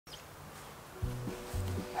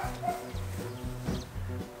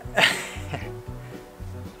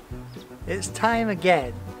it's time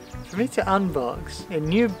again for me to unbox a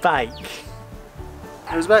new bike.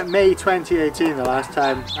 It was about May 2018 the last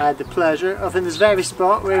time I had the pleasure of, in this very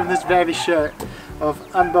spot, wearing this very shirt, of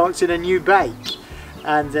unboxing a new bike.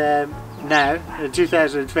 And now, in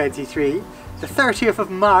 2023, the 30th of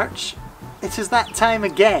March, it is that time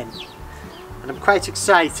again. And I'm quite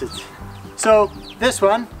excited. So this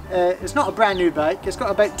one is not a brand new bike, it's got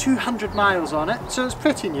about 200 miles on it, so it's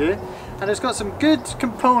pretty new. And it's got some good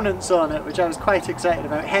components on it, which I was quite excited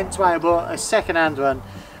about, hence why I bought a second-hand one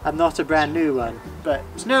and not a brand new one. But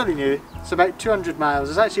it's nearly new, it's about 200 miles.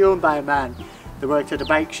 It's actually owned by a man that worked at a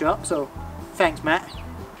bike shop, so thanks Matt.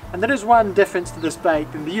 And there is one difference to this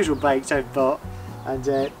bike than the usual bikes I've bought, and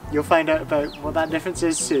you'll find out about what that difference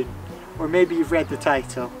is soon. Or maybe you've read the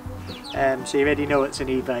title, so you already know it's an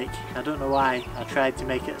e-bike. I don't know why I tried to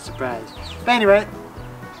make it a surprise. But anyway,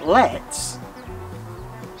 let's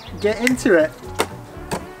get into it.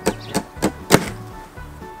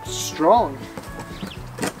 Strong.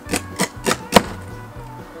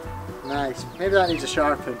 Nice. Maybe that needs a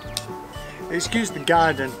sharpen. Excuse the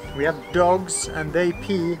garden. We have dogs and they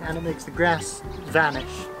pee and it makes the grass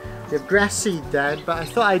vanish. We have grass seed down, but I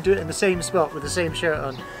thought I'd do it in the same spot with the same shirt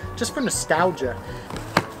on, just for nostalgia.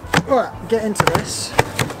 Alright, get into this.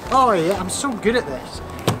 Oh yeah, I'm so good at this.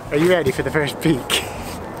 Are you ready for the first peek?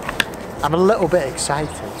 I'm a little bit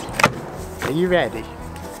excited. Are you ready?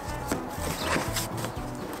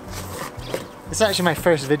 It's actually my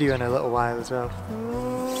first video in a little while as well.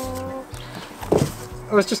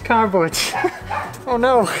 Oh, it's just cardboard. Oh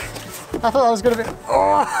no! I thought I was gonna be.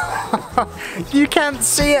 Oh! You can't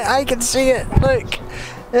see it. I can see it. Look.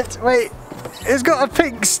 Wait. It's got a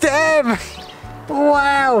pink stem.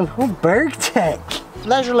 Wow. Oh, Bergtech.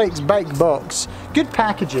 Leisure Lake's bike box. Good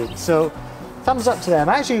packaging. So, thumbs up to them.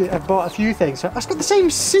 Actually, I've bought a few things. So it's got the same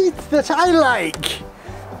seat that I like.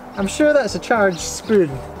 I'm sure that's a charged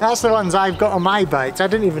spoon. That's the ones I've got on my bikes. I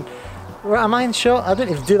didn't even. Am I in shot? I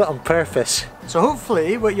didn't even do that on purpose. So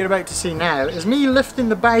hopefully what you're about to see now is me lifting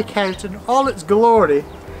the bike out in all its glory.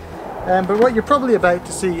 But what you're probably about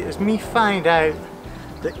to see is me find out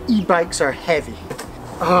that e-bikes are heavy.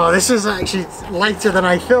 Oh, this is actually lighter than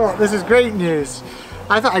I thought. This is great news.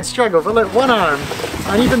 I thought I'd struggle, but look, one arm,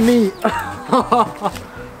 and even me,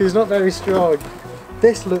 who's not very strong.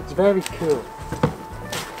 This looks very cool.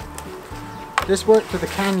 This worked with the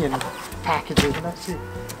Canon packaging. Let's see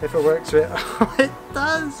if it works with it. Oh, it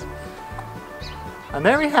does! And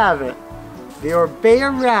there we have it. The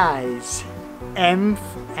Orbea Rise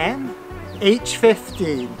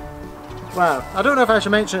H15. Wow, I don't know if I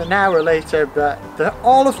should mention it now or later, but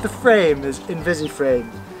all of the frame is Invisiframe,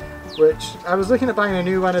 which I was looking at buying a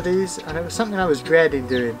new one of these and it was something I was dreading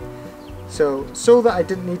doing. So that I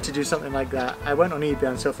didn't need to do something like that, I went on eBay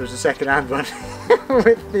and saw if there's a second-hand one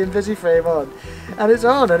with the Invisiframe on. And it's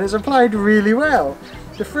on and it's applied really well.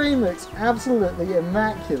 The frame looks absolutely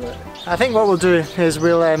immaculate. I think what we'll do is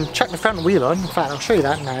we'll chuck the front wheel on. In fact, I'll show you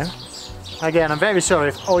that now. Again, I'm very sorry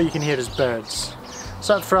if all you can hear is birds.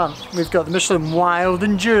 So up front, we've got the Michelin Wild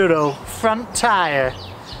Enduro front tyre.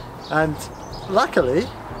 And luckily,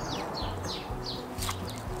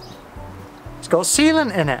 it's got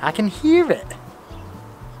sealant in it. I can hear it.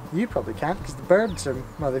 You probably can't because the birds are,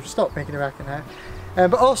 well, they've stopped making a racket now.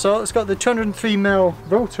 But also, it's got the 203mm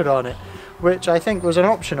rotor on it, which I think was an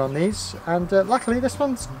option on these, and luckily this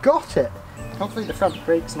one's got it. Hopefully the front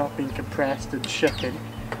brake's not been compressed and shifted.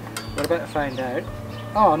 We're about to find out.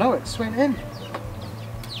 Oh no, it's went in.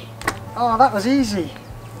 Oh, that was easy.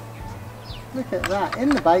 Look at that, in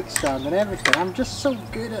the bike stand and everything. I'm just so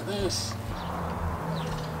good at this.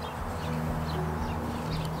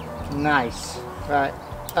 Nice. Right,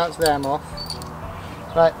 that's them off.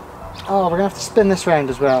 Right, oh, we're gonna have to spin this round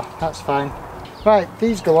as well. That's fine. Right,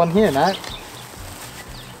 these go on here now.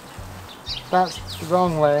 That's the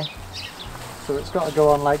wrong way, so it's got to go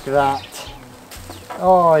on like that.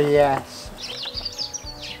 Oh yes.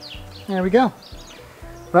 There we go.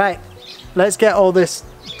 Right, let's get all this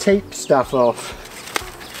tape stuff off.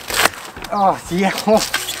 Oh yeah.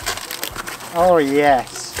 Oh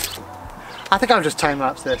yes. I think I'll just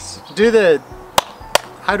time-lapse this. Do the...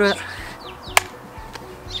 How do I...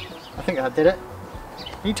 I think I did it.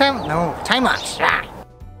 You time? No, time lapse. Ah.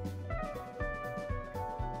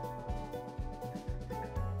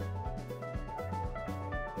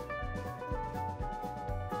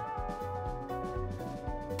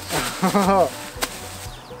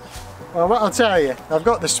 Well, what I'll tell you, I've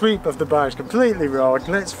got the sweep of the bars completely wrong.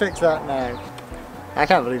 Let's fix that now. I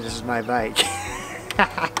can't believe this is my bike.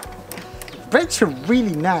 Brakes are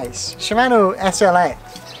really nice. Shimano SLX.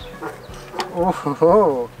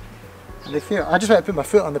 Oh, And they feel, I just want to put my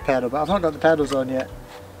foot on the pedal, but I've not got the pedals on yet.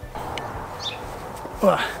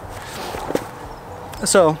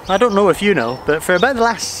 So, I don't know if you know, but for about the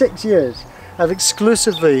last 6 years, I've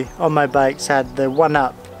exclusively on my bikes had the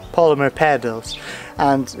 1-up polymer pedals.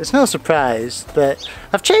 And it's no surprise that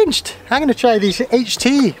I've changed. I'm going to try these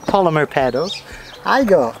HT polymer pedals. I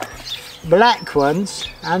got black ones,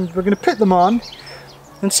 and we're going to put them on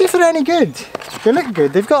and see if they're any good. They look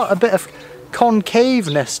good. They've got a bit of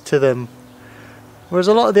concaveness to them, whereas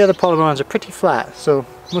a lot of the other polymer ones are pretty flat. So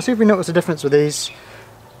we'll see if we notice a difference with these.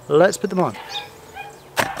 Let's put them on.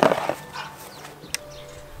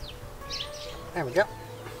 There we go.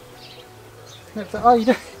 Oh, you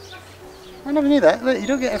don't, I never knew that. Look, you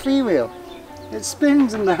don't get a freewheel. It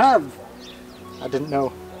spins in the hub. I didn't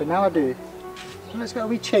know, but now I do. And it's got a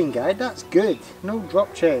wee chain guide. That's good. No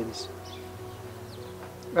drop chains.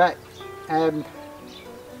 Right. I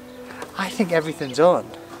think everything's on.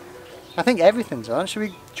 I think everything's on. Should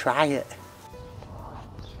we try it?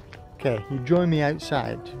 Okay, you join me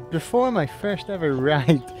outside before my first ever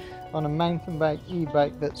ride on a mountain bike,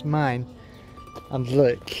 e-bike that's mine. And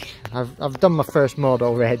look, I've done my first mod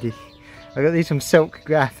already. I got these from Silk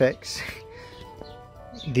Graphics,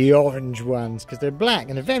 the orange ones, because they're black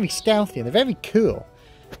and they're very stealthy and they're very cool.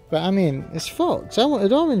 But I mean, it's Fox. I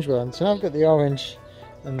wanted orange ones, and I've got the orange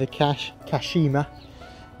and the Kashima.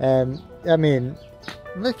 I mean,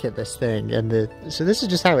 look at this thing, and so this is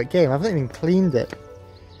just how it came. I've not even cleaned it.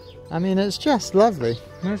 I mean, it's just lovely.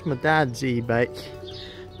 There's my dad's e-bike.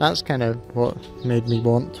 That's kind of what made me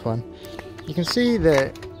want one. You can see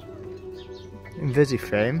the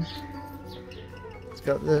Invisiframe. It's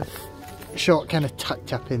got the shot kind of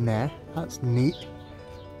tucked up in there. That's neat.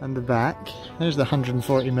 And the back. There's the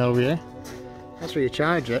 140mm rear. That's where you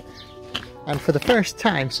charge it. And for the first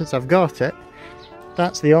time since I've got it,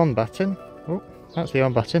 that's the on button. Oh, that's the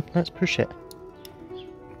on button. Let's push it.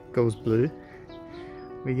 Goes blue.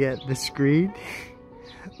 We get the screen.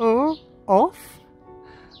 Oh, off.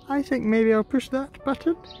 I think maybe I'll push that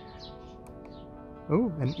button.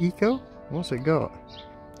 Oh, an eco. What's it got?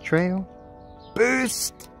 Trail.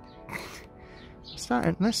 Boost.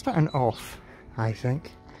 Let's start an off, I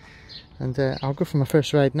think. And I'll go for my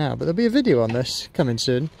first ride now. But there'll be a video on this coming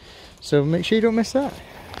soon. So make sure you don't miss that.